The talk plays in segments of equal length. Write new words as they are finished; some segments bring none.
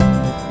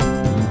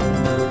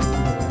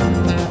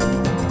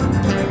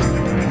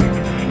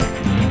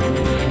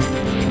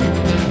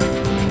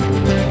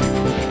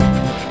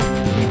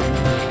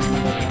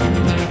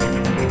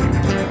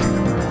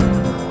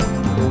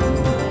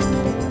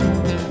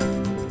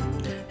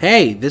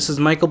Hey, this is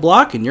Michael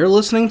Block, and you're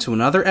listening to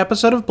another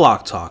episode of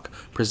Block Talk,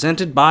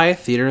 presented by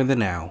Theater in the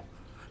Now.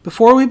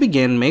 Before we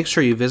begin, make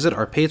sure you visit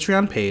our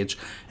Patreon page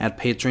at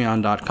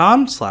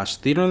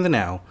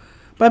patreon.com/theaterinthenow.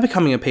 By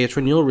becoming a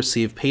patron, you'll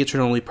receive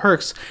patron-only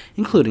perks,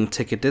 including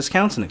ticket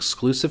discounts and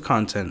exclusive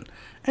content.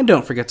 And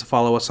don't forget to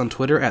follow us on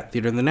Twitter at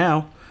Theater in the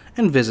Now,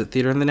 and visit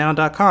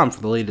theaterinthenow.com for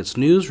the latest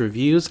news,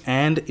 reviews,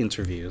 and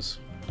interviews.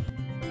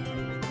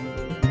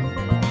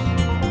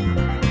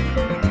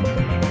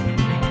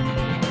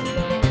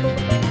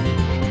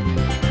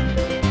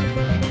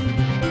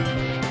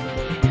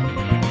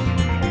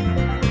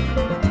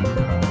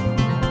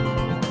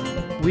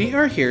 We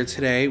are here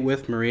today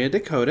with Maria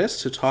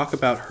Dakotas to talk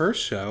about her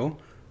show,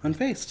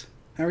 Unfaced.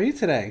 How are you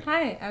today?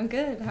 Hi, I'm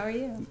good. How are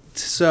you?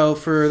 So,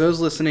 for those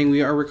listening,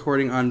 we are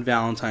recording on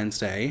Valentine's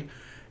Day,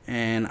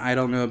 and I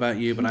don't know about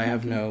you, but I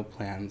have no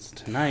plans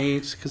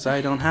tonight because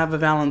I don't have a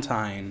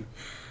Valentine.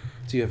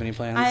 Do you have any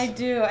plans? I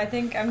do. I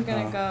think I'm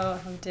gonna go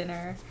have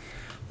dinner.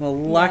 Well,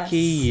 lucky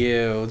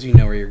you. Do you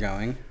know where you're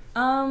going?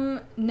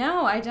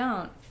 No, I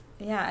don't.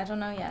 Yeah, I don't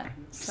know yet.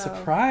 So,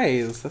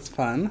 surprise! That's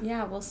fun.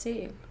 Yeah, we'll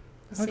see.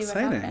 How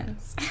exciting. What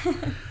happens.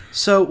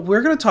 So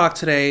we're going to talk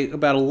today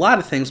about a lot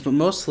of things, but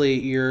mostly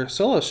your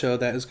solo show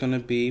that is going to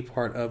be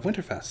part of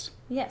Winterfest.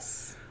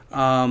 Yes.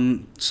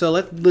 So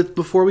let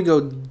before we go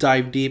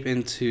dive deep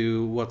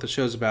into what the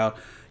show's about,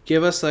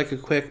 give us like a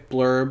quick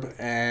blurb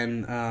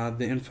and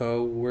the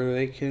info where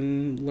they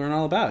can learn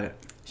all about it.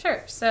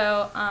 Sure.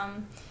 So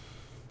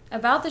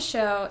about the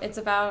show, it's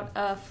about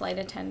a flight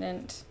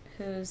attendant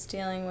who's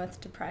dealing with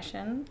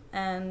depression,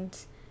 and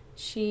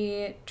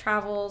she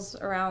travels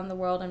around the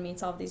world and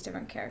meets all of these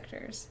different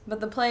characters. But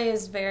the play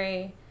is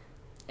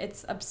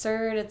it's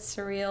absurd, it's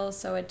surreal,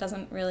 so it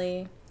doesn't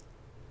really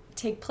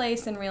take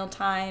place in real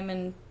time,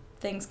 and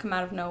things come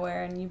out of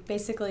nowhere, and you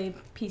basically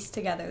piece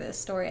together this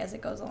story as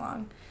it goes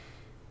along.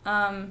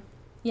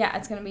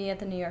 It's going to be at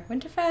the New York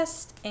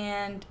Winterfest,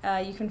 and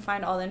you can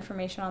find all the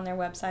information on their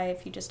website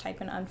if you just type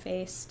in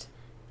Unfaced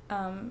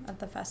at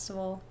the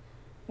festival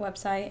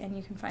website, and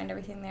you can find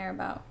everything there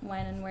about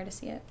when and where to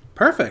see it.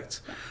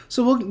 Perfect.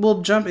 So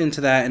we'll jump into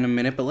that in a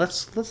minute, but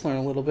let's learn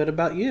a little bit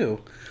about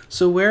you.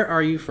 So where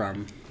are you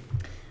from?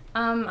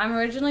 I'm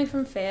originally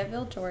from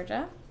Fayetteville,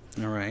 Georgia.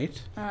 All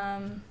right.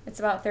 It's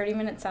about 30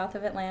 minutes south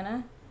of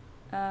Atlanta.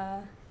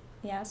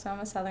 So I'm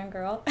a Southern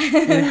girl.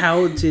 And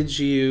how did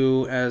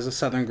you, as a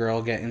Southern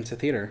girl, get into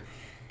theater?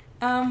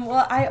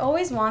 Well, I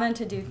always wanted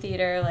to do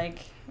theater,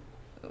 like,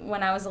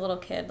 when I was a little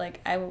kid.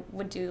 Like, I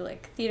would do,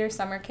 like, theater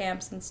summer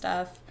camps and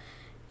stuff,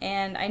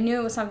 and I knew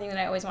it was something that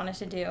I always wanted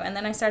to do. And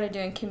then I started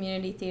doing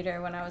community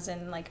theater when I was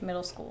in, like,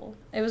 middle school.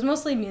 It was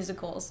mostly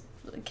musicals.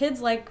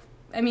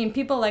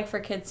 People like for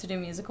kids to do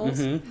musicals.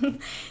 Mm-hmm.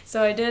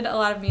 So I did a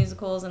lot of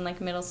musicals in, like,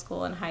 middle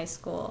school and high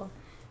school.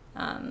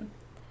 And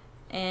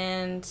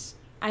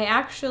I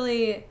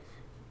actually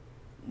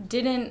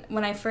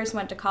when I first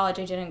went to college,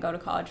 I didn't go to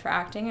college for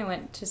acting. I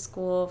went to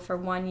school for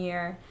 1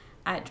 year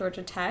at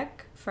Georgia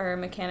Tech for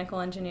mechanical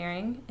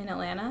engineering in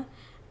Atlanta.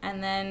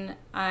 And then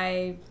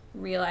I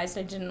realized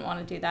I didn't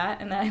want to do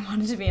that, and that I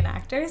wanted to be an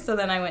actor. So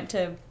then I went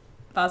to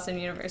Boston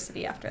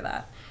University after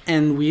that.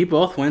 And we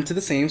both went to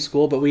the same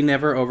school, but we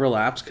never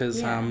overlapped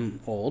because I'm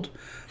old.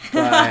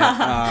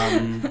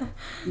 But,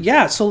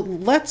 so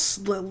let's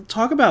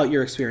talk about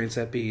your experience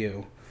at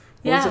BU.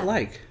 What was it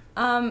like?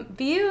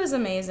 BU is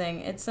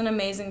amazing. It's an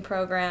amazing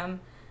program.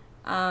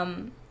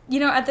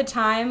 At the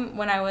time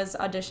when I was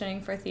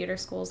auditioning for theater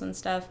schools and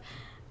stuff,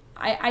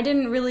 I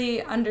didn't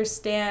really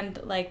understand,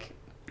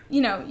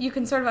 you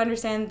can sort of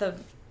understand the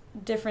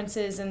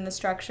differences in the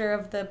structure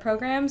of the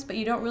programs, but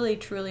you don't really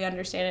truly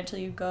understand it until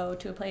you go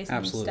to a place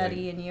and you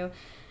study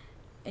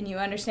and you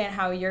understand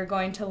how you're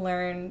going to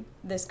learn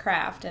this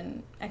craft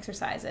and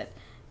exercise it.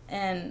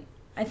 And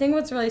I think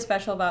what's really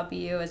special about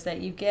BU is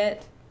that you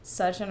get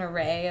such an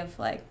array of,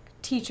 like,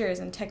 teachers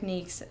and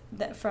techniques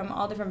that from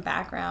all different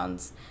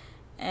backgrounds,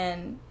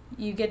 and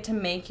you get to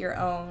make your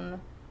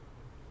own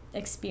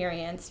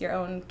experience, your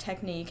own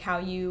technique, how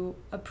you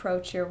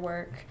approach your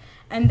work.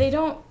 And they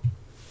don't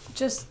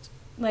just,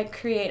 like,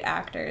 create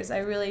actors. I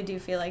really do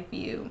feel like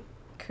BU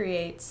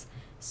creates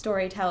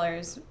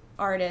storytellers,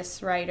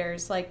 artists,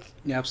 writers, like,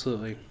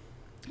 absolutely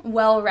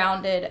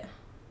well-rounded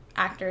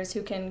actors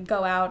who can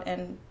go out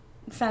and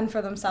fend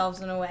for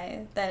themselves in a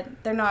way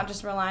that they're not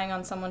just relying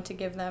on someone to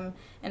give them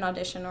an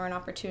audition or an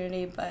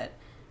opportunity, but,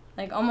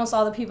 like, almost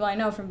all the people I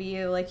know from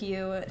BU, like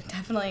you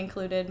definitely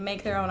included,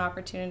 make their own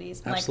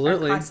opportunities and, like,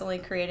 are constantly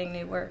creating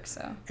new work.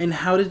 So. And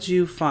how did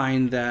you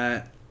find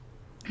that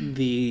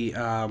the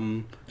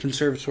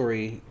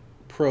conservatory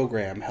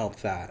program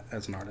helped that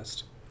as an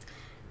artist?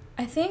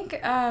 I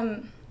think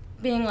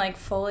being, like,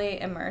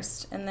 fully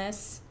immersed in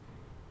this,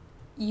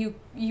 you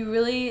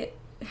really,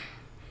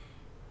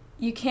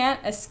 you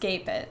can't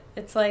escape it.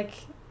 It's like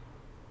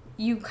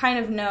you kind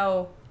of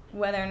know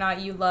whether or not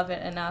you love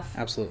it enough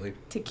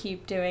to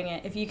keep doing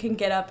it. If you can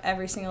get up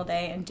every single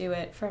day and do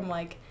it from,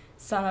 like,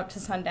 sun up to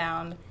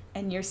sundown,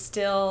 and you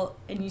still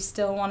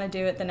want to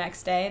do it the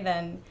next day,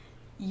 then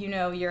you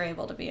know you're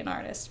able to be an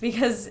artist.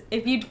 Because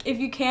if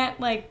you can't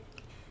like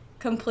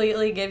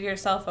completely give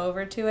yourself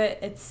over to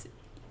it,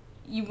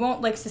 you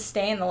won't like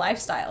sustain the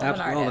lifestyle of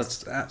an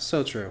artist. Oh, that's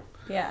so true.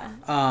 Yeah.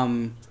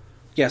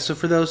 Yeah, so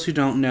for those who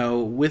don't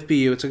know, with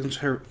BU, it's a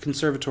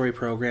conservatory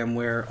program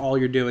where all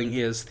you're doing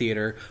is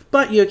theater,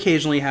 but you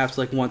occasionally have to,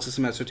 like, once a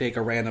semester take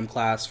a random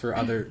class for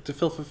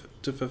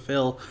to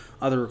fulfill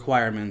other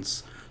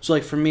requirements. So,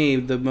 like, for me,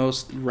 the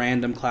most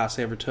random class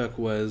I ever took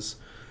was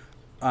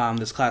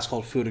this class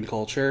called Food and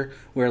Culture,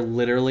 where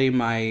literally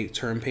my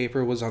term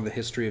paper was on the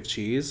history of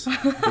cheese,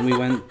 and we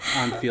went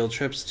on field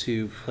trips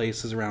to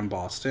places around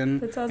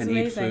Boston and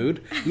amazing. Eat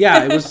food.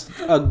 Yeah, it was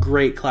a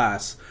great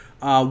class.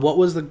 What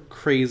was the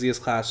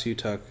craziest class you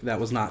took that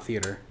was not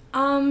theater?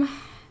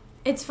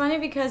 It's funny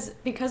because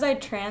I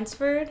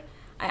transferred,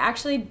 I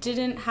actually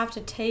didn't have to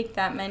take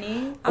that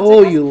many.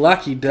 Oh, you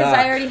lucky duck. Because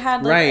I already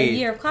had like a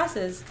year of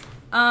classes.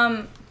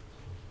 I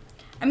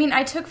mean,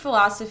 I took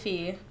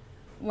philosophy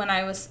when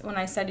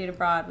I studied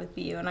abroad with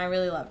BU, and I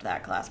really loved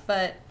that class.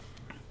 But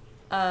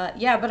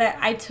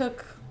I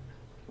took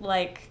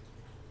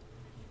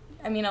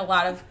a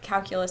lot of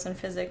calculus and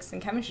physics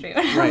and chemistry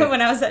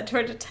when I was at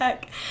Georgia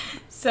Tech.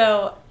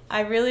 So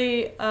I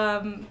really,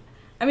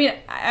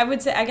 I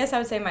would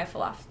say my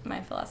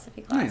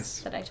philosophy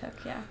class that I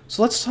took, yeah.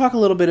 So let's talk a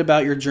little bit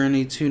about your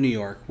journey to New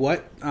York.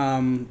 What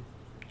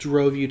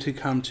drove you to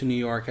come to New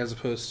York as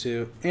opposed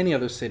to any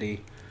other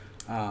city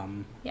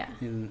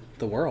in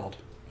the world?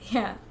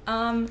 Yeah.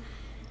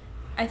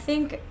 I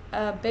think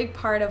a big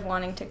part of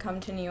wanting to come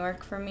to New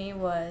York for me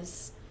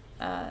was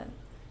the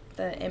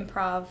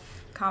improv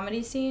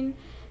comedy scene,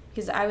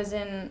 because I was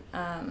in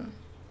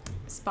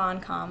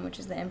SpawnCom, which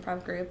is the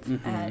improv group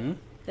at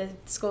the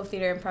School of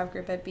Theater improv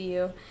group at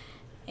BU,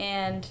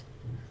 and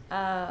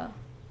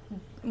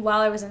while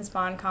I was in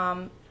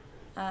SpawnCom,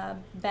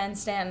 Ben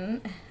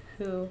Stanton,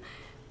 who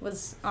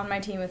was on my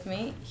team with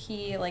me,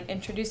 he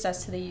introduced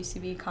us to the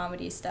UCB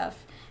comedy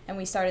stuff, and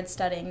we started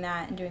studying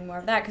that and doing more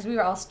of that because we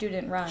were all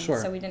student run,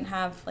 so we didn't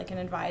have an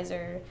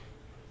advisor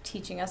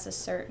teaching us a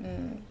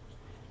certain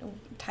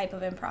type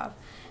of improv.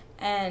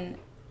 And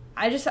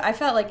I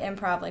felt like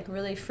improv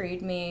really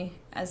freed me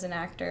as an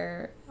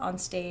actor on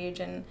stage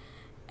and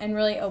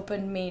really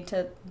opened me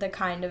to the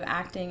kind of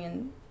acting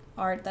and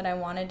art that I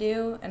want to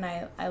do. And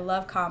I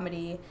love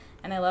comedy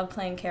and I love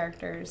playing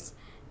characters.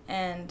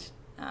 And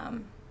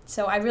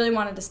so I really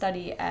wanted to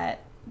study at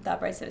the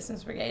Upright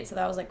Citizens Brigade. So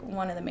that was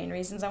one of the main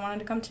reasons I wanted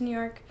to come to New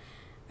York.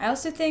 I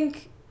also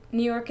think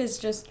New York is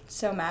just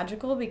so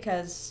magical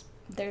because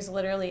there's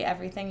literally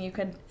everything you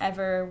could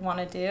ever want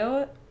to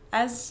do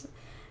as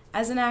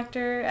an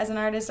actor, as an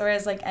artist, or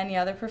as any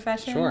other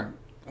profession. Sure.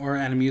 Or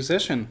as a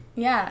musician.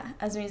 Yeah,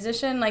 as a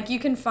musician, you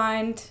can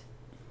find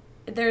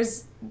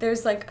there's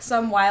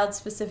some wild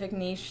specific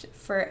niche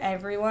for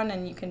everyone,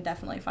 and you can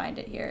definitely find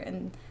it here,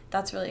 and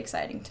that's really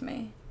exciting to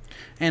me.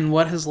 And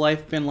what has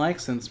life been like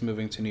since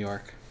moving to New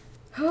York?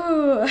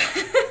 Ooh.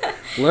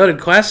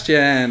 Loaded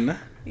question.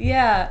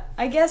 Yeah,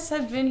 I guess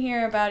I've been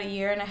here about a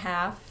year and a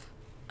half.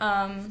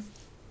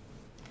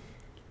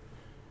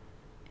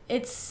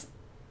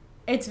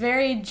 It's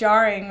very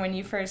jarring when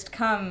you first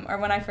come, or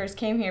when I first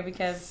came here,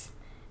 because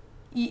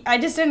I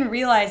just didn't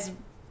realize.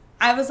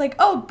 I was like,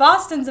 oh,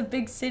 Boston's a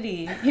big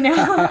city,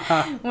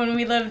 when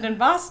we lived in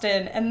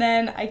Boston. And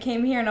then I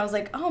came here and I was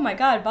like, oh my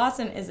God,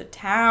 Boston is a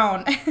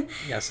town.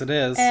 Yes, it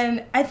is.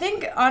 And I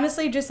think,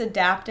 honestly, just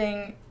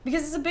adapting,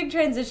 because it's a big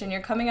transition.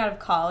 You're coming out of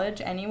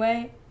college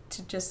anyway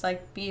to just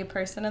be a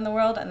person in the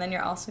world. And then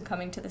you're also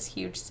coming to this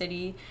huge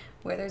city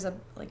where there's a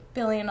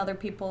billion other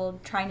people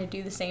trying to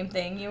do the same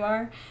thing you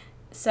are.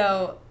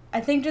 So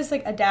I think just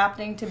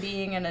adapting to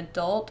being an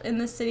adult in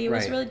the city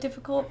was really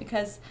difficult,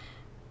 because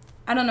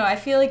I don't know, I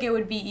feel like it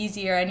would be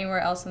easier anywhere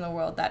else in the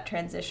world, that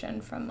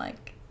transition from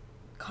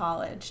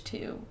college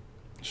to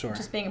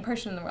just being a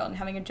person in the world and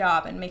having a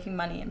job and making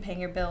money and paying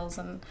your bills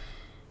and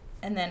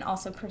then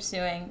also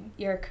pursuing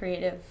your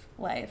creative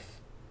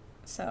life.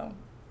 So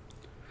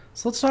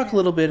let's talk a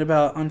little bit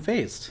about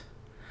Unfazed.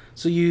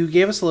 So you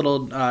gave us a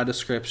little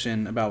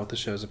description about what the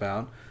show's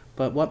about,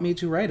 but what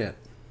made you write it?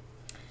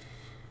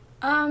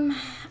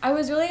 I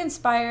was really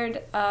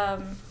inspired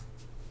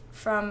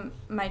from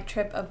my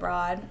trip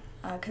abroad,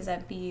 because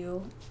at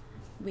BU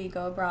we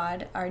go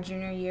abroad our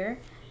junior year.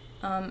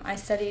 I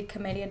studied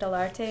Commedia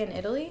dell'arte in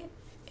Italy,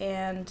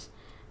 and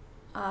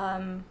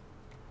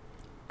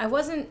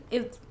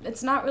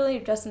it's not really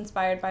just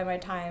inspired by my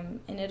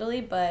time in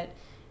Italy, but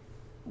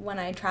when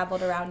I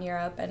traveled around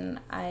Europe and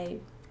I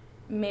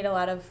made a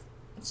lot of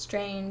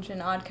strange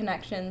and odd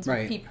connections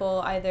with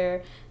people,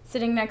 either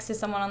sitting next to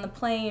someone on the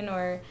plane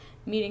or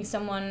meeting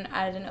someone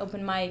at an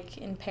open mic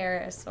in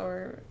Paris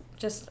or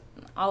just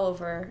all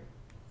over.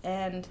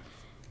 And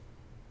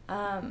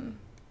I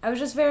was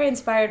just very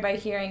inspired by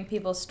hearing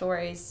people's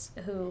stories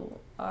who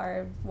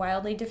are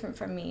wildly different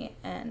from me.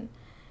 And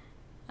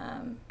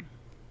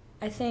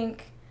I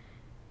think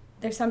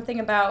there's something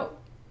about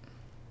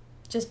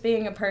just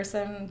being a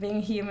person,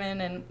 being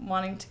human, and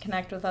wanting to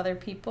connect with other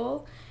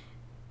people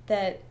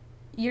that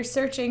you're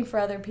searching for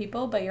other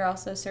people, but you're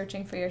also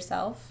searching for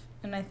yourself.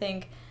 And I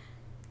think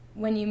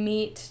when you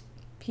meet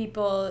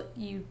people,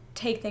 you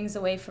take things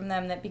away from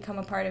them that become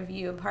a part of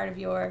you, a part of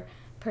your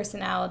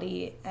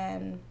personality,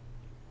 and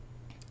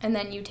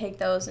then you take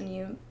those and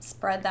you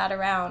spread that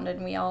around,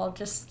 and we all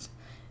just,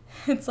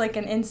 it's like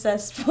an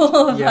incest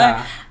full of,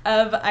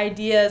 of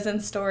ideas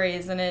and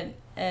stories,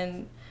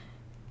 and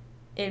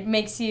it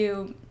makes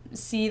you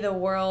see the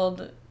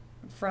world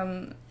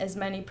from as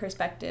many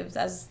perspectives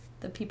as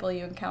the people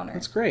you encounter.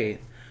 That's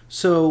great.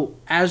 So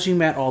as you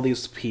met all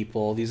these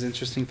people, these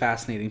interesting,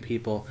 fascinating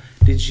people,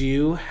 did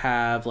you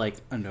have like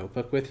a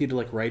notebook with you to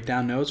like write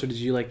down notes, or did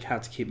you like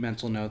have to keep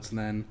mental notes and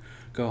then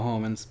go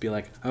home and be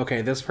like,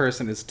 okay, this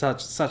person is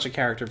such a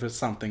character for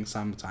something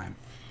sometime?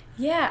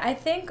 Yeah, I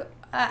think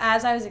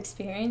as I was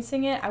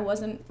experiencing it, I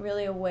wasn't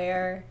really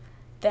aware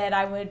that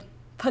I would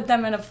put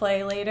them in a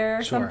play later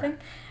or something.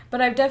 But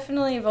I've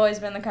definitely always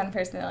been the kind of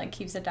person that like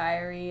keeps a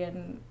diary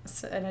and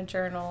a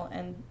journal,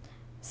 and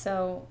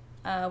so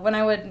when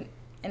I would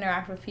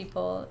interact with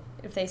people,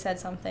 if they said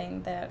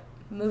something that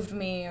moved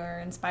me or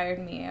inspired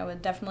me, I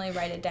would definitely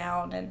write it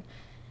down.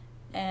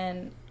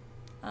 And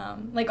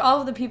like all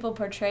of the people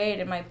portrayed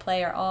in my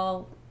play are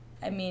all,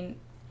 I mean,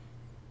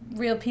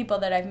 real people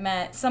that I've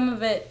met. Some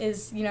of it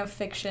is, you know,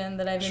 fiction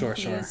that I've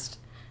infused,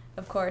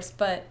 of course.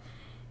 But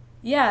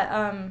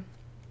yeah,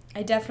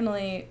 I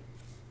definitely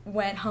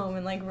went home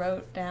and like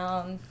wrote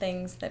down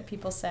things that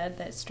people said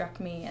that struck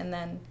me, and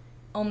then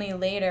only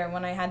later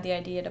when I had the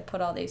idea to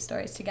put all these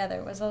stories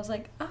together I was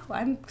like, oh,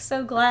 I'm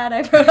so glad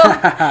I wrote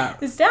all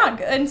this down.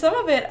 And some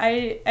of it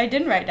I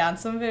didn't write down.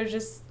 Some of it was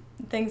just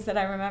things that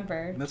I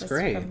remember. That's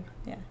great.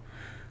 Yeah.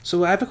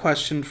 So I have a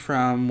question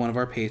from one of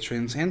our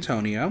patrons,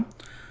 Antonio.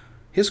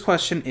 His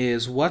question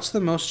is, what's the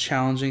most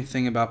challenging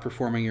thing about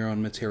performing your own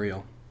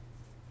material?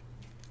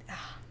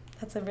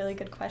 That's a really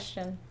good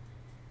question.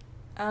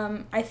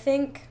 I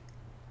think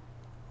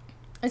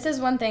this is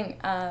one thing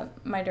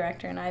my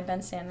director and I,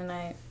 Ben Stan, and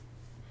I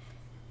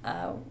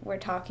were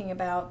talking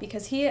about,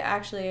 because he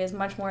actually is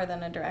much more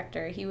than a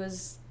director. He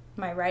was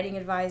my writing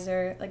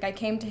advisor. Like, I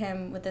came to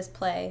him with this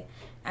play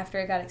after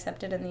it got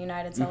accepted in the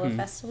United Solo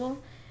Festival,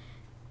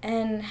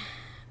 and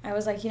I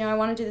was like, you know, I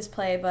want to do this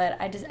play, but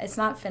it's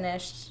not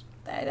finished.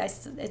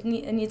 It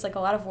needs like a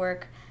lot of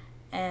work,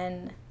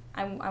 and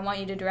I want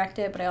you to direct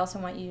it, but I also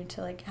want you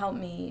to like help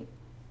me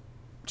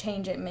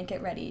change it and make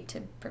it ready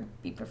to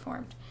be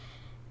performed.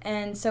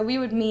 And so we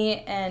would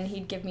meet, and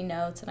he'd give me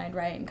notes, and I'd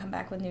write and come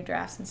back with new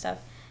drafts and stuff.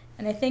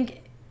 And I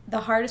think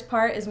the hardest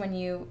part is when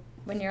you're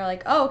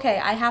like, oh, okay,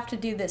 I have to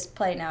do this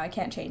play now. I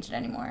can't change it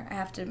anymore. I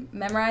have to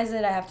memorize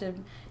it. I have to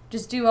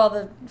just do all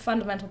the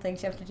fundamental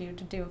things you have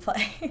to do a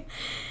play.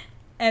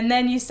 And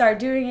then you start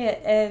doing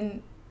it,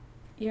 and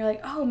you're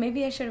like, oh,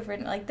 maybe I should have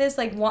written it like this.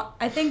 Like,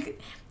 I think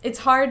it's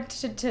hard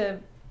to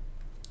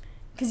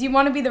because you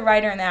want to be the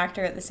writer and the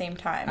actor at the same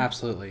time.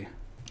 Absolutely.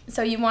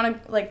 So you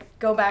want to like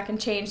go back and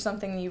change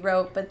something you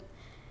wrote, but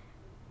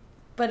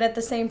at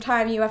the same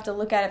time you have to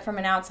look at it from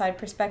an outside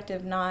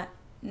perspective, not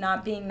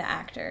being the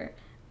actor.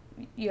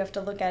 You have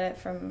to look at it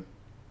from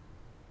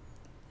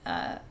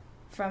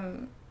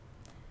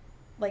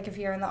like if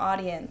you're in the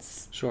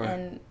audience. Sure.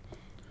 And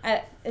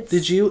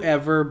did you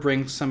ever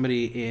bring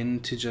somebody in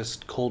to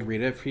just cold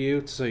read it for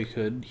you so you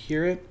could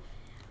hear it?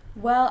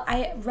 Well,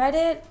 I read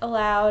it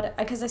aloud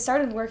because I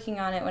started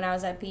working on it when I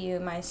was at BU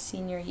my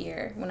senior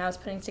year, when I was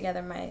putting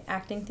together my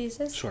acting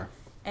thesis. Sure.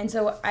 And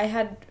so I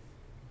had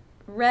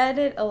read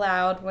it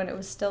aloud when it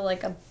was still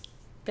like a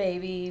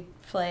baby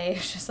play,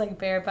 just like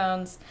bare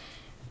bones,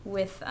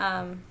 with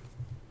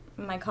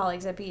my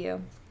colleagues at BU.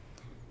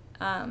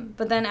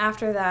 But then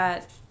after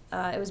that,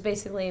 it was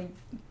basically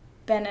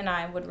Ben and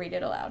I would read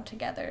it aloud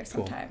together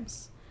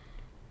sometimes.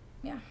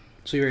 Cool. Yeah.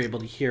 So you were able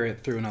to hear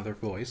it through another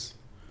voice.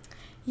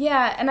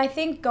 Yeah, and I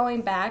think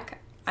going back,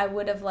 I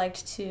would have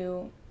liked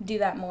to do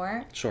that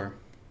more. Sure.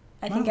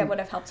 I think it would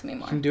have helped me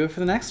more. You can do it for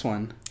the next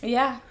one.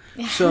 Yeah.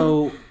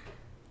 So,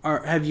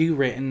 have you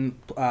written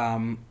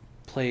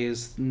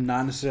plays,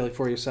 not necessarily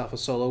for yourself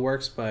as solo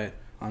works, but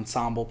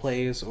ensemble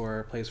plays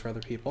or plays for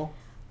other people?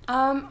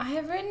 I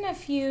have written a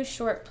few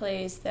short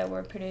plays that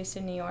were produced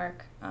in New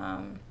York,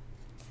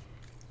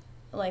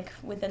 like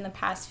within the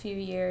past few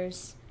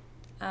years.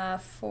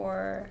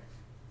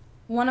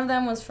 One of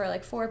them was for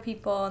like 4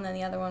 people, and then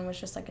the other one was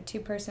just like a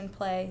 2-person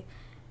play.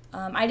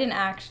 I didn't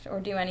act or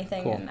do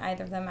anything in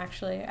either of them,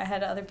 actually. I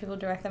had other people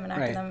direct them and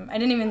act them. I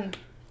didn't even...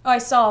 Oh, I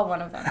saw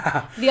one of them.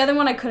 The other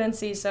one I couldn't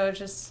see, so it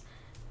just...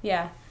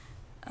 Yeah.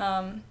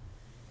 And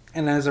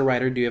as a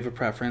writer, do you have a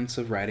preference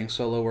of writing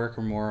solo work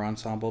or more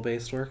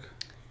ensemble-based work?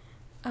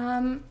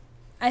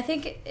 I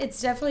think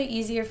it's definitely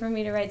easier for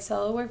me to write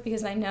solo work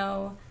because I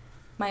know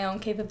my own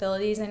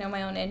capabilities, I know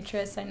my own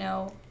interests, I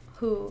know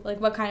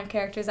what kind of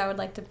characters I would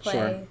like to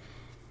play,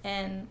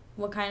 and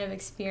what kind of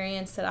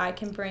experience that I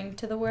can bring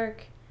to the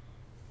work.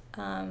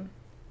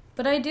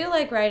 But I do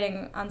like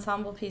writing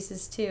ensemble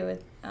pieces too.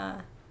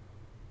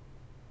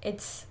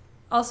 It's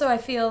also, I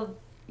feel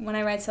when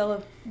I write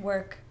solo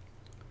work,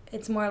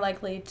 it's more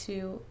likely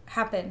to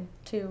happen,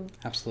 to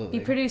Absolutely.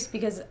 be produced,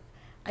 because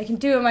I can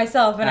do it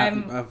myself, and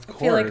I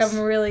feel like course. I'm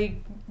a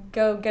really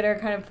go-getter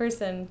kind of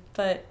person.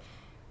 But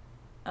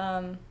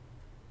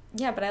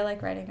yeah, but I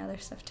like writing other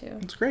stuff too.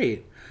 It's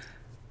great.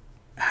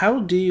 How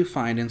do you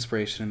find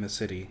inspiration in the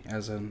city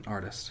as an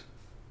artist?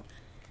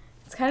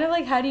 It's kind of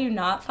like, how do you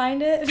not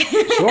find it?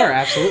 Sure,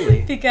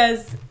 absolutely.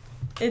 Because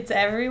it's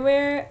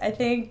everywhere. I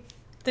think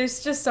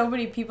there's just so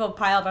many people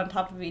piled on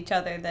top of each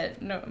other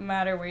that no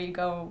matter where you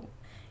go,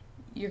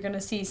 you're going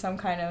to see some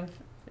kind of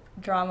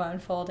drama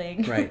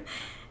unfolding. Right.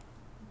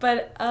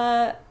 But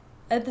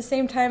at the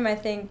same time, I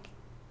think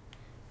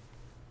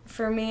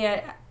for me,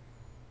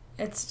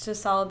 it's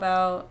just all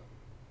about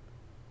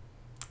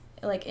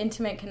like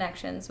intimate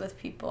connections with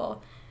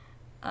people.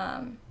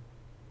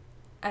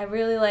 I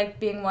really like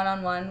being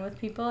one-on-one with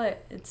people.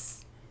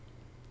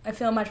 I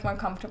feel much more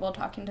comfortable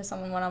talking to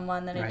someone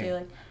one-on-one than I do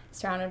like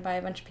surrounded by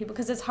a bunch of people,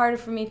 because it's harder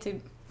for me to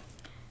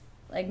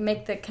like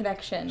make the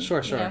connection.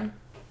 Sure. You know?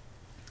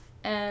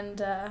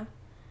 And I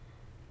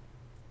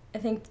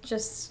think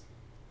just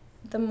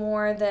the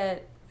more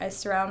that I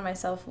surround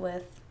myself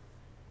with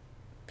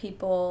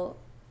people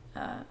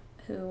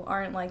who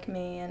aren't like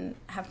me and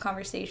have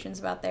conversations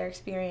about their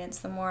experience,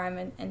 the more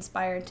I'm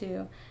inspired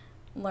to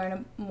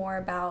learn more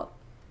about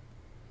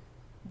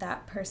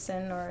that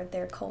person or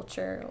their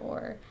culture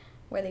or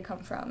where they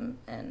come from,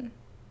 and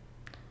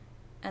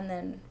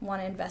then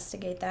want to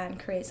investigate that and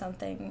create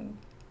something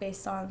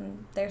based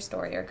on their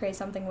story or create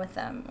something with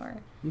them. Or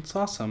That's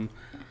awesome.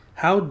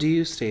 How do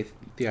you stay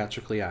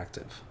theatrically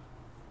active?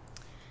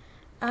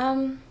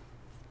 I'd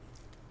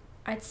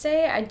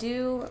say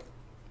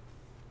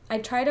I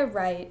try to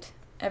write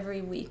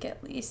every week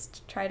at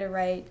least. Try to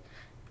write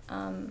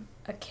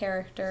a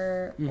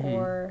character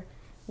or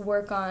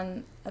work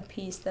on a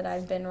piece that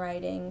I've been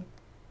writing.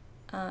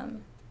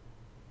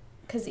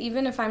 Because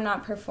even if I'm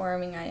not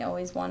performing, I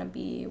always want to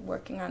be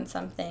working on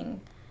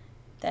something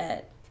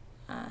that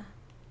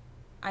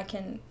I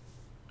can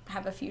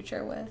have a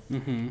future with.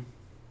 Mm-hmm.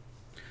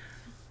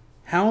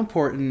 How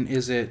important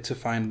is it to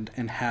find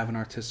and have an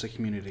artistic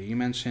community? You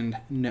mentioned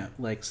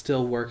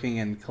still working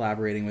and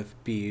collaborating with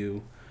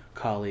BU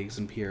colleagues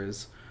and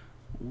peers.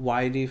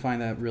 Why do you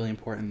find that really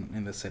important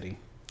in the city?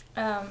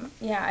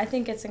 Yeah, I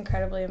think it's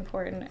incredibly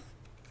important.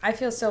 I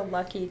feel so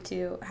lucky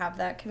to have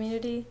that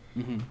community.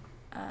 Mm-hmm.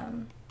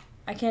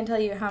 I can't tell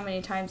you how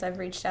many times I've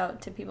reached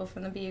out to people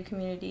from the BU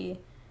community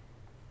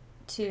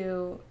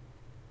to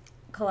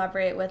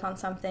collaborate with on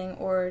something,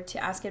 or to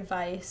ask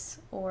advice,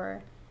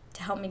 or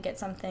to help me get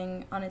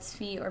something on its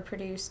feet, or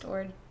produced,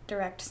 or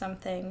direct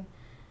something.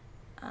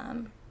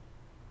 I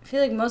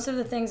feel like most of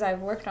the things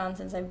I've worked on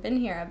since I've been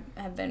here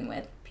have been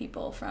with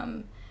people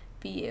from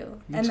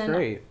BU. That's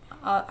great.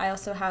 I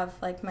also have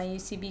like my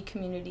UCB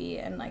community,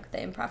 and like the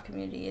improv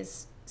community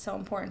is so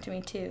important to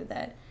me too,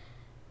 that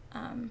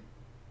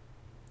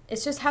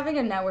it's just having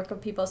a network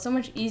of people so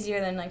much easier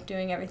than like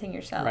doing everything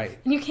yourself. Right.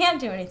 And you can't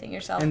do anything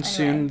yourself. And anyway.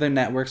 soon the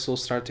networks will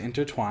start to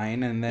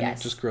intertwine, and then Yes.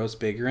 it just grows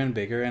bigger and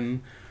bigger,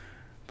 and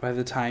by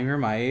the time you're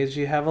my age,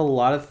 you have a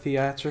lot of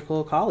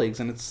theatrical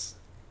colleagues, and it's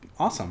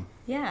awesome.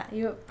 Yeah,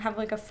 you have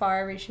like a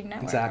far-reaching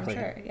network. Exactly.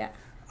 I'm sure. Yeah.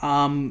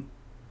 I'm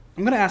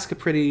going to ask a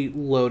pretty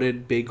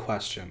loaded, big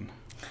question.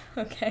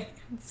 Okay,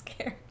 I'm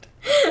scared.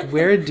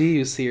 Where do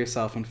you see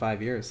yourself in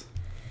 5 years?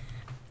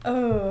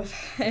 Oh,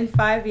 in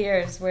 5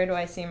 years, where do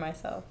I see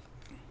myself?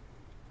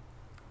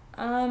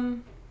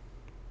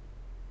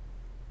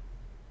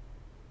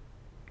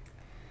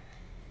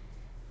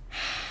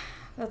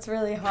 That's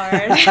really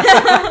hard.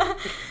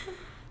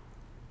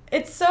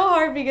 It's so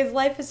hard because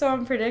life is so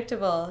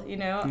unpredictable, you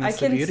know? And that's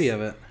the beauty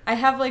of it. I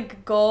have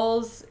like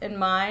goals in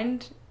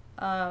mind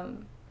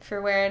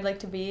for where I'd like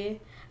to be.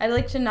 I'd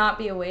like to not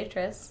be a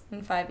waitress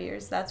in 5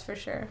 years, that's for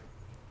sure.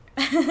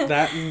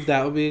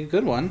 That would be a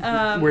good one.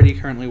 Where do you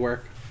currently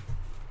work?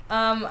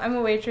 I'm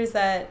a waitress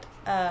at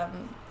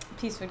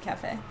Peacewood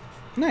Cafe.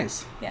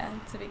 Nice. Yeah,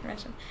 it's a big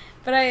mention.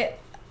 But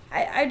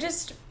I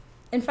just,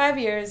 in 5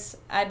 years,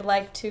 I'd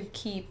like to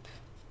keep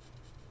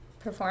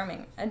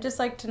performing. I'd just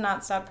like to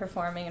not stop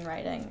performing and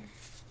writing.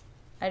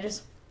 I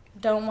just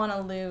don't want to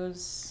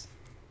lose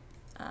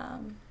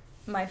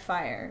my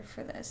fire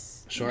for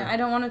this. Sure. You know, I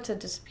don't want it to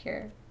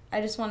disappear. I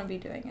just want to be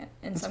doing it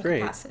in some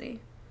capacity.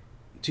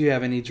 Do you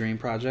have any dream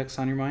projects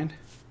on your mind?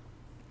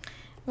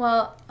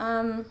 Well,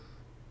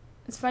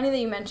 it's funny that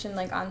you mentioned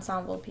like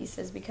ensemble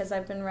pieces, because I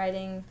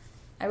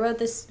wrote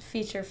this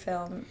feature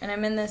film, and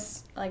I'm in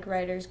this like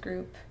writers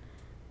group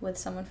with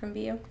someone from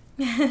BU.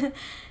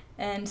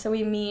 And so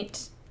we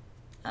meet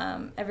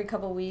every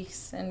couple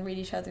weeks and read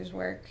each other's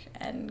work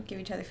and give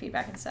each other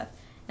feedback and stuff.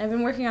 And I've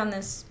been working on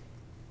this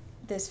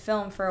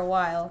film for a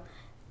while,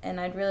 and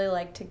I'd really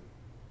like to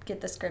get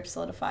the script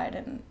solidified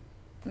and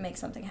make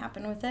something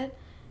happen with it.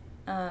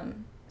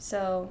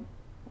 So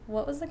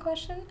what was the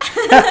question?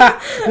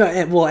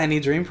 Well, any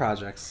dream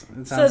projects.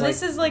 It sounds so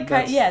this is like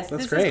yes,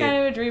 this great. is kind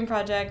of a dream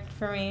project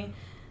for me.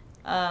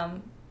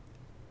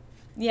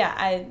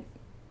 Yeah,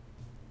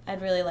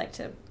 I'd really like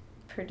to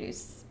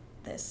produce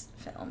this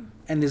film.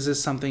 And is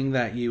this something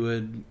that you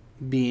would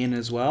be in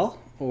as well,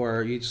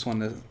 or you just want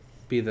to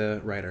be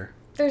the writer?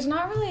 There's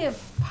not really a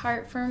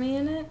part for me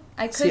in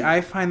it. See,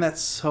 I find that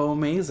so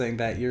amazing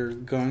that you're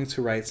going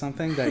to write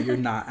something that you're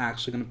not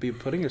actually going to be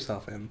putting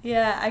yourself in.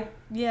 Yeah,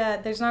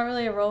 there's not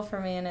really a role for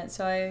me in it,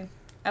 so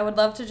I would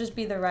love to just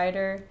be the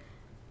writer.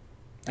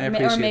 I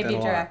appreciate or maybe that a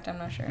lot. direct, I'm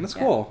not sure. And that's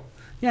cool.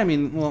 Yeah, I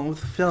mean, well, with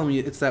film,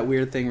 it's that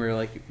weird thing where,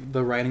 like,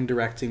 the writing,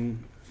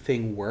 directing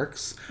thing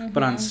works,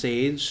 but on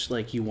stage,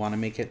 like, you want to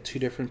make it two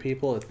different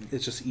people.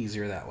 It's just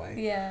easier that way.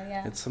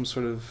 Yeah. It's some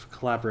sort of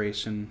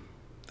collaboration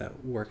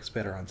that works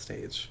better on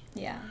stage.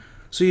 Yeah.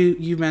 So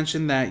you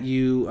mentioned that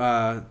you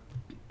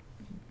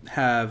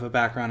have a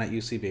background at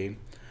UCB.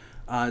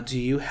 Do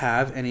you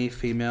have any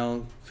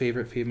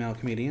favorite female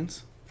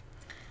comedians?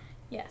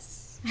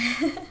 Yes.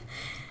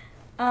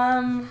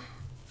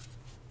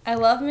 I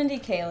love Mindy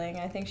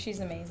Kaling. I think she's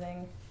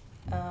amazing.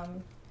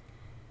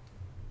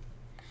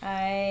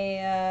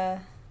 I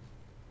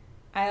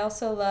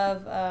also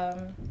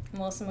love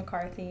Melissa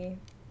McCarthy.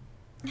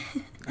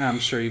 I'm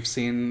sure you've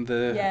seen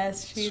the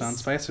she's Sean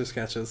Spicer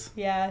sketches.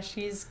 Yeah,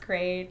 she's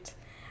great.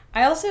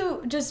 I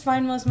also just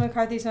find Melissa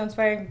McCarthy so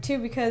inspiring too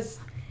because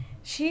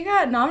she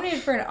got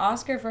nominated for an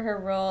Oscar for her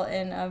role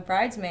in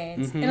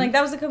Bridesmaids, and like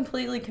that was a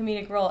completely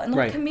comedic role. And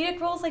like comedic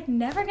roles like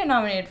never get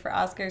nominated for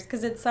Oscars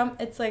because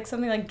it's like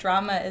something like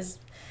drama is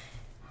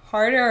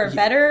harder or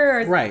better,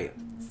 or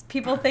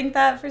people think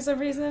that for some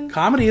reason.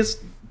 Comedy it's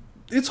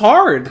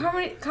hard.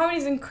 Comedy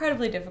is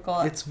incredibly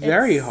difficult. It's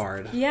very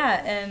hard.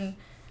 Yeah, and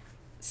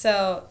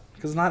so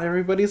because not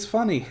everybody's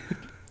funny.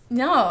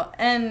 No,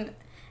 and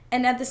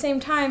at the same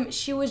time,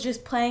 she was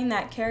just playing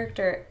that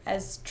character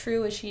as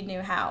true as she knew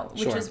how,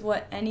 which is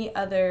what any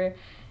other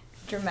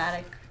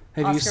dramatic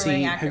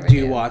Oscar-winning actor would do. Do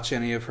you watch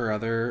any of her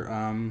other,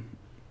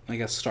 I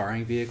guess,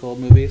 starring vehicle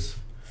movies?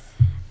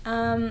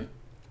 I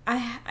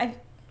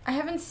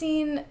haven't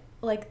seen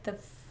like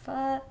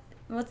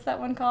what's that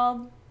one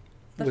called?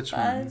 Which Fuzz?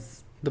 One?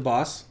 The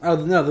Boss? Oh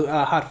no,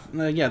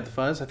 the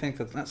Fuzz. I think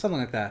that's something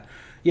like that.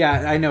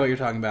 Yeah, I know what you're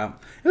talking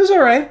about. It was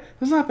alright.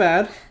 It was not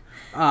bad.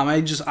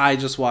 I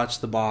just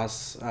watched The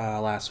Boss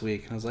last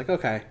week and I was like,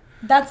 okay.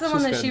 That's the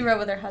one that she wrote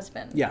with her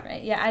husband. Yeah.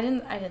 Right? Yeah, I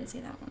didn't see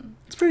that one.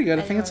 It's pretty good.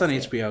 I think it's on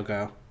HBO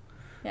Go.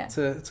 Yeah. It's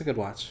a good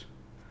watch.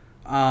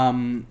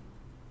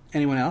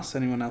 Anyone else?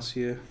 Anyone else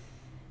you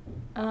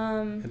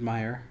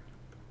admire?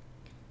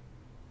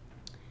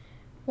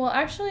 Well,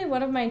 actually,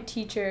 one of my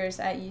teachers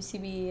at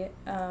UCB,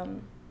 I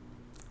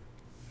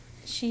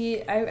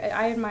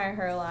admire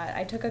her a lot.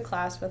 I took a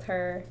class with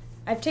her.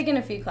 I've taken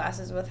a few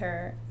classes with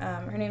her.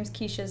 Her name's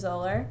Keisha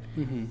Zoller,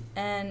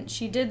 and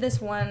she did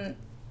this one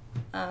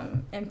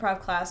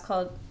improv class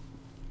called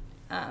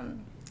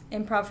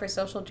Improv for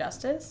Social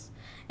Justice,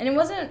 and it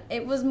wasn't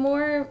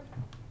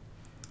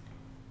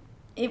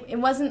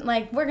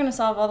like we're gonna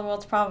solve all the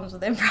world's problems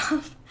with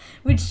improv,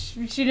 which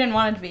she didn't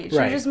want it to be. She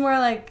was just more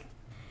like,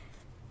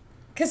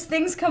 because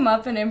things come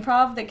up in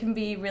improv that can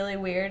be really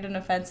weird and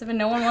offensive, and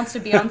no one wants to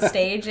be on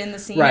stage in the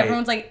scene. Right.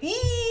 Everyone's like,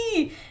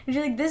 "Eee!" And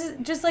you're like, "This is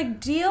just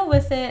like deal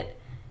with it,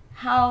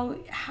 how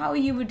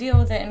you would deal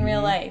with it in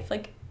real life.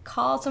 Like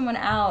call someone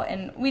out."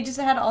 And we just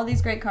had all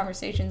these great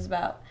conversations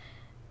about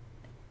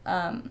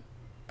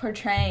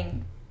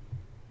portraying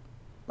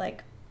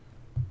like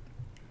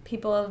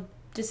people of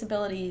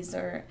disabilities,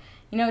 or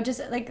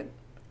just like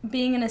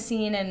being in a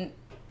scene and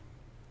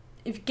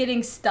if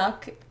getting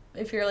stuck.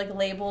 If you're like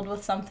labeled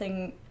with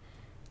something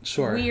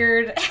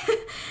weird.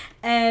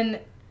 And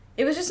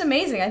it was just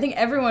amazing. I think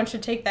everyone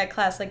should take that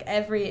class, like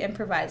every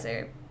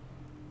improviser,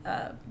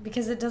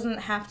 because it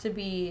doesn't have to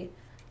be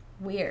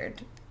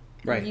weird.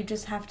 Right. You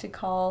just have to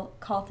call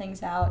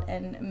things out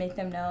and make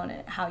them known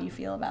how you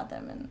feel about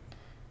them. And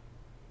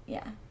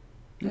yeah.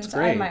 That's so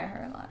great. I admire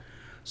her a lot.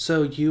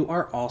 So you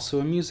are also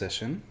a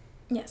musician.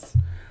 Yes.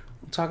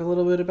 Talk a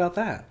little bit about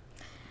that.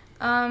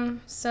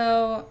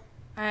 So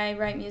I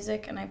write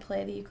music and I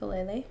play the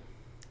ukulele,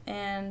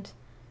 and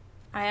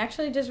I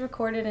actually just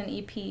recorded an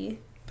EP.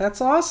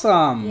 That's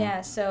awesome.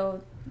 Yeah,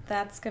 so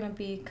that's going to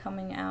be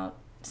coming out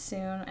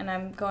soon, and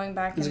I'm going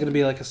back. Is it going to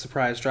be like a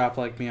surprise drop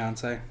like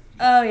Beyonce?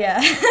 Oh,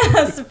 yeah.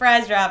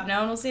 Surprise drop.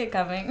 No one will see it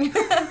coming.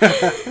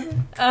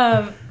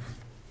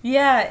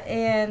 Yeah,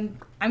 and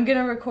I'm going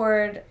to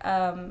record,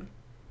 I'm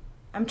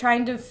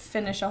trying to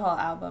finish a whole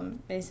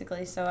album,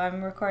 basically, so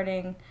I'm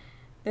recording.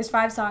 There's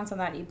 5 songs on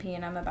that EP,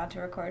 and I'm about to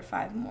record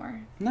 5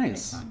 more.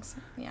 Nice. Songs.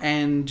 Yeah.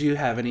 And do you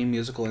have any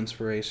musical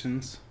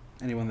inspirations?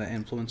 Anyone that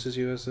influences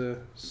you as a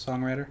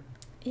songwriter?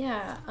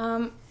 Yeah.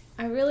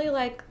 I really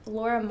like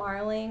Laura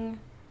Marling.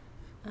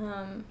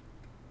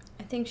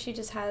 I think she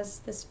just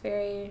has this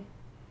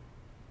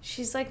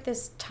she's like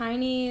this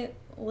tiny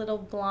little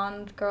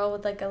blonde girl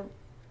with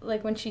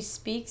like when she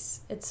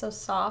speaks, it's so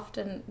soft,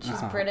 and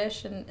she's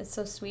British and it's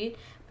so sweet.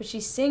 But she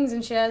sings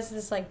and she has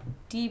this like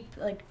deep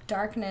like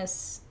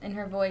darkness in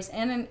her voice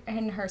and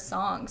in her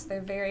songs. They're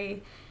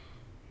very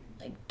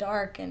like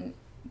dark and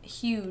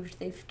huge.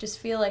 They just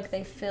feel like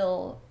they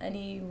fill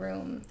any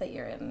room that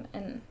you're in,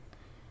 and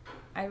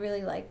I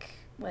really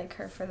like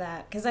her for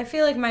that, because I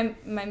feel like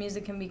my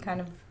music can be kind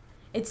of,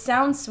 it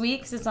sounds sweet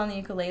because it's on the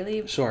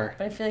ukulele. Sure.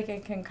 But I feel like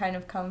it can kind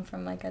of come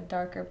from like a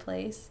darker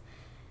place.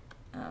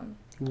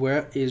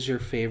 Where is your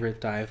favorite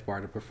dive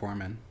bar to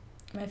perform in?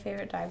 My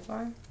favorite dive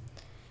bar?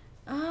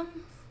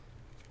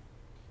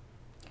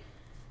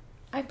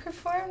 I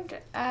performed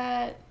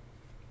at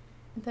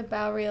the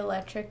Bowery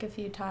Electric a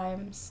few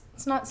times.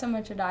 It's not so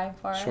much a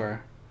dive bar.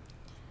 Sure.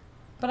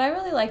 But I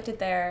really liked it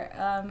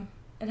there.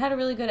 It had a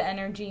really good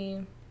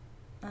energy.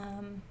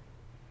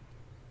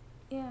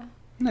 Yeah.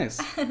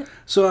 Nice.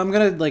 So I'm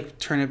going to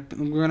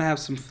we're going to have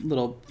some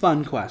little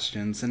fun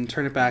questions and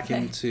turn it back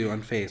into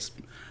Unfaced.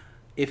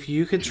 If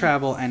you could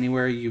travel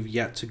anywhere you've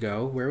yet to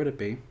go, where would it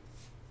be?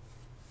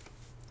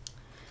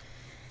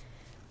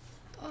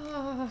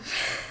 Oh,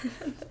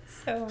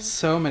 that's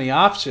so many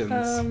options.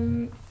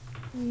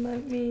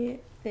 Let me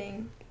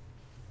think.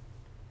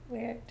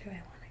 Where do I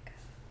want to go?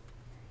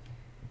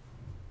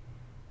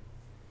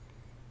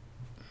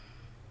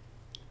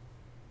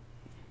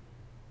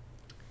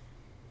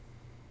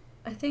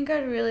 I think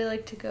I'd really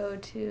like to go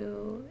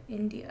to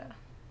India.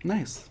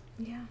 Nice.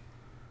 Yeah.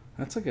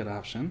 That's a good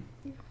option.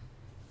 Yeah.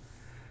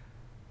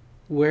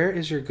 Where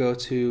is your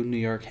go-to New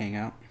York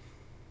hangout?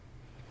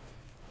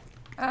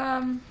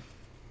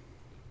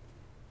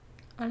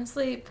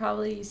 Honestly,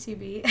 probably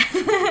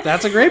UCB.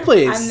 That's a great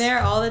place. I'm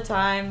there all the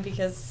time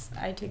because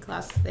I take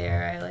classes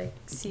there. I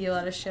see a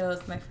lot of shows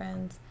with my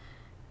friends.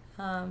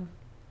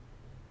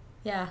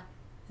 Yeah,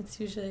 it's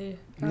usually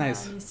around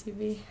nice.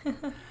 UCB.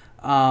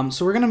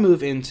 So we're going to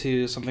move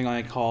into something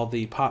I call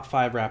the Pop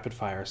 5 Rapid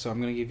Fire. So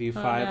I'm going to give you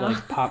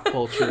 5 pop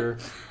culture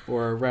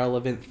or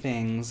relevant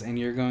things, and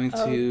you're going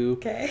to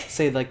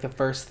say the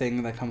first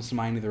thing that comes to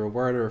mind, either a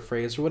word or a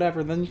phrase or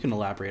whatever, then you can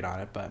elaborate on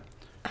it. But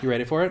you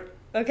ready for it?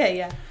 Okay,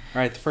 yeah. All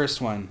right, the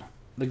first one,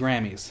 the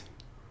Grammys.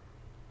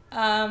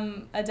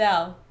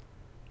 Adele.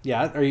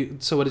 Yeah,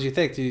 so what did you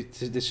think?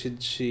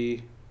 Should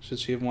she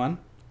have won?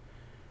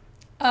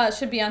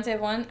 Should Beyonce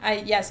have won?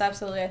 Yes,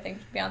 absolutely. I think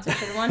Beyonce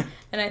should have won.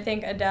 And I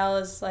think Adele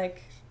is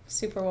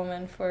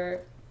superwoman for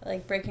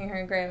breaking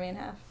her Grammy in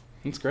half.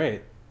 That's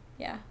great.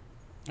 Yeah.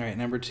 All right,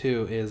 number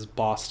 2 is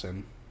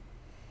Boston.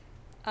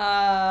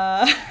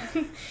 The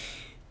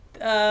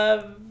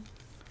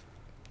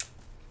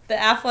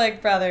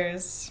Affleck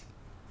brothers.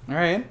 All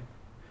right.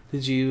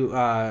 Did you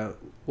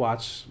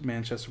watch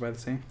Manchester by the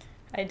Sea?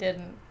 I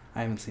didn't.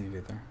 I haven't seen it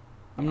either.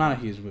 I'm not a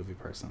huge movie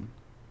person.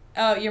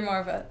 Oh, you're more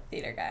of a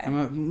theater guy.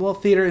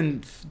 Theater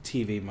and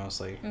TV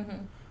mostly.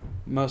 Mm-hmm.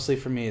 Mostly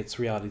for me, it's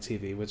reality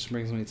TV, which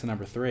brings me to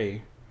number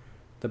 3,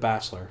 The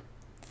Bachelor.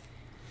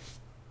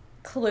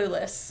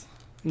 Clueless.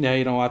 Yeah,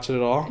 you don't watch it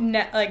at all?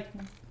 No,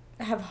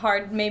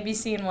 have maybe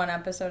seen one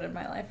episode in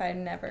my life. I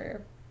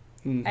never.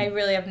 Mm-hmm. I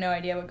really have no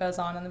idea what goes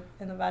on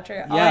in the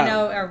Bachelor. Yeah. All I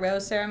know are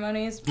rose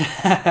ceremonies.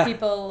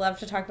 People love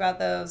to talk about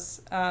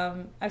those.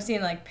 I've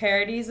seen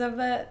parodies of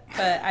it,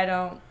 but I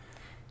don't.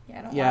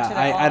 Yeah, watch it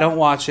at all. I don't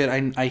watch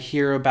it. I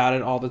hear about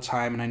it all the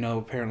time, and I know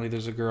apparently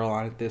there's a girl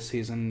on it this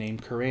season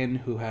named Corinne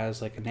who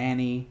has a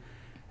nanny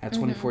at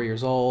 24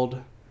 years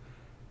old.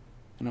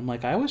 And I'm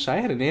I wish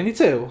I had a nanny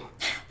too.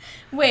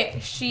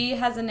 Wait, she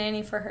has a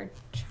nanny for her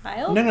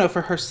child? No,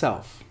 for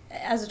herself.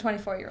 As a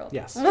 24-year-old?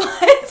 Yes.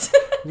 What?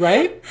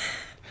 Right?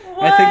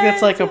 What? I think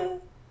it's a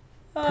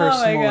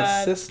personal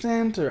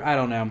assistant, or I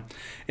don't know.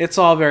 It's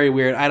all very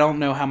weird. I don't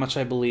know how much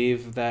I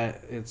believe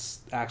that it's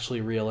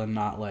actually real and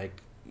not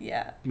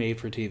made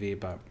for TV,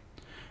 but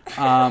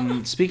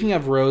speaking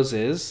of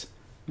roses,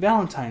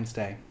 Valentine's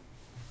Day.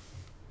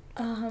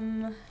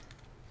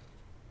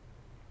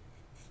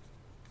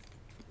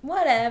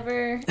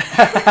 Whatever.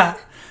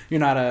 You're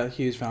not a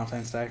huge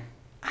Valentine's Day?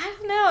 I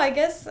don't know. I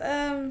guess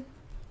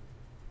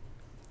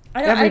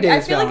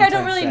I feel I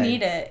don't really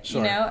need it.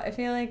 Sure. I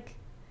feel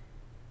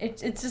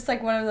it's just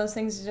one of those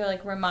things to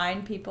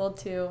remind people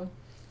to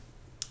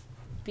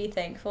be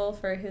thankful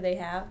for who they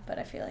have, but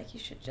I feel you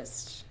should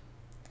just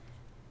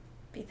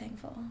be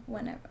thankful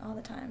whenever, all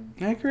the time.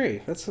 I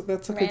agree. That's a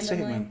good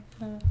statement.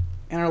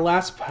 And our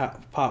last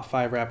pop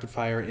 5 rapid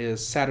fire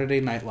is Saturday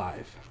Night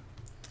Live.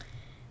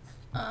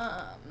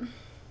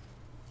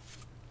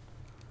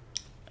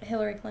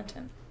 Hillary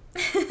Clinton.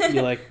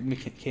 You like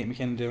Kate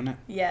McKinnon doing it?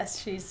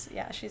 Yes, she's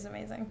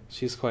amazing.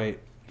 She's quite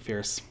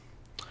fierce.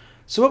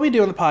 So what we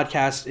do on the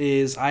podcast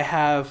is I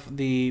have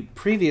the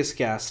previous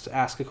guest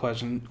ask a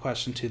question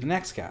to the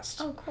next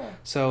guest. Oh, cool.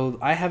 So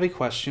I have a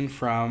question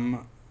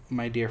from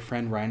my dear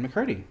friend Ryan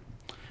McCurdy.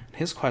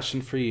 His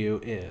question for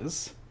you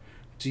is,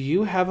 do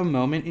you have a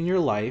moment in your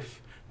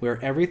life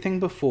where everything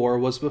before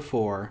was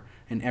before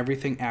and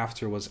everything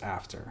after was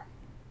after?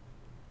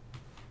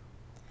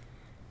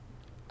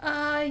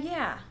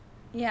 Yeah.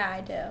 Yeah, I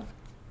do.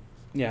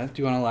 Yeah, do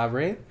you want to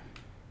elaborate?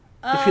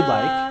 If you'd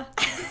like.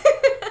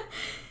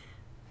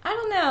 I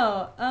don't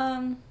know.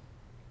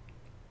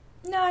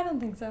 No, I don't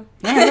think so.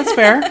 No, that's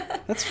fair.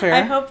 That's fair.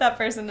 I hope that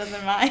person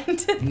doesn't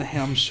mind.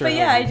 I'm sure. But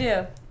yeah, I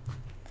do.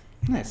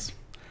 Nice.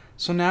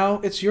 So now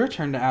it's your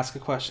turn to ask a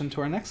question to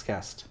our next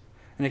guest.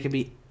 And it can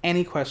be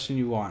any question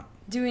you want.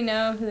 Do we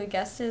know who the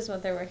guest is,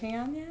 what they're working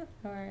on yet?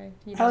 Or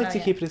you don't I like know to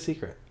yet? keep it a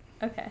secret.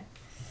 Okay.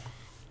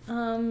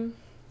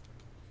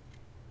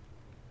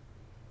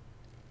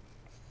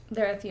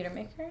 They're a theater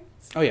maker?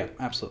 Oh, yeah,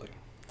 absolutely.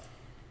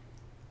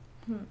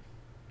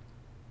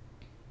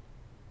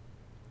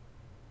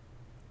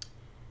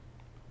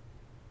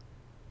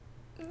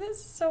 This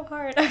is so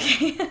hard.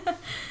 Okay.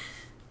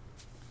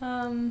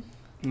 And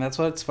that's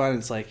what's fun.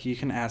 It's like you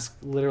can ask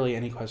literally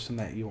any question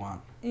that you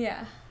want.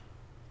 Yeah.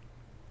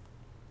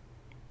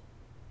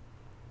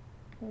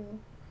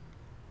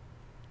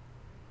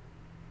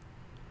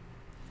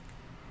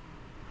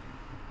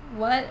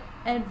 What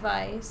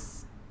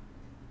advice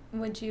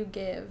would you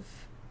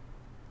give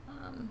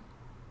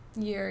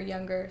your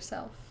younger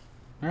self?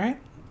 All right,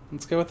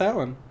 let's go with that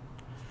one.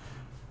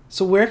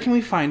 So where can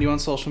we find you on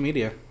social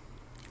media?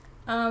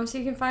 So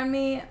you can find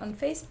me on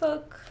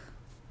Facebook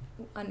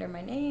under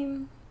my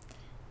name.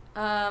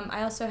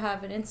 I also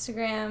have an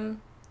Instagram.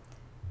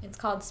 It's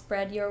called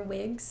Spread Your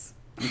Wigs.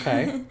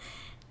 Okay.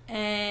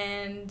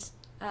 And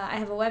I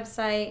have a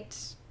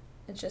website.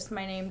 It's just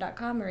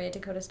myname.com,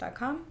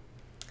 mariadakotas.com.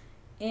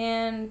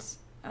 And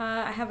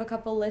I have a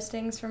couple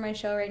listings for my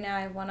show right now.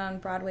 I have one on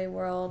Broadway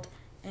World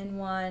and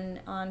one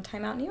on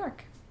Time Out New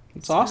York.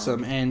 That's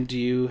awesome. And do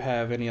you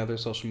have any other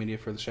social media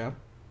for the show?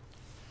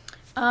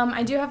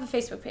 I do have a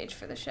Facebook page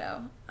for the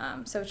show.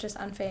 So it's just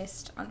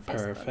Unfaced on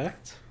Facebook.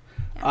 Perfect.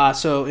 Yeah.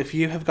 So if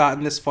you have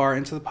gotten this far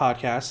into the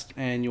podcast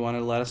and you want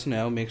to let us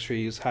know, make sure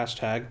you use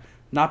hashtag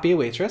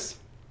 #NotBeAWaitress.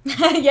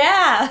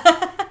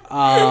 Yeah.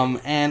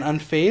 And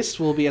Unfaced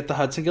will be at the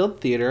Hudson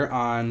Guild Theater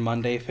on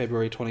Monday,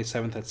 February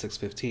 27th at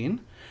 6:15,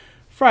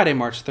 Friday,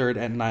 March 3rd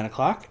at 9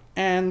 o'clock,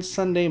 and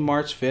Sunday,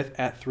 March 5th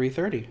at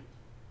 3:30.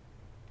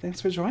 Thanks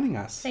for joining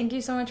us. Thank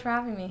you so much for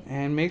having me.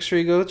 And make sure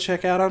you go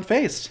check out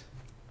Unfaced.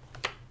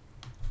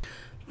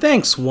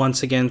 Thanks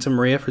once again to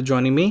Maria for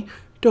joining me.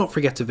 Don't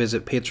forget to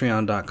visit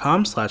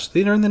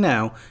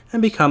patreon.com/theaterinthenow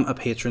and become a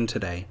patron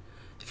today.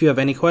 If you have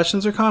any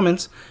questions or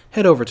comments,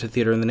 head over to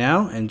Theater in the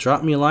Now and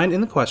drop me a line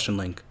in the question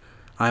link.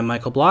 I'm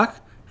Michael Block,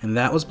 and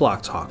that was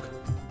Block Talk.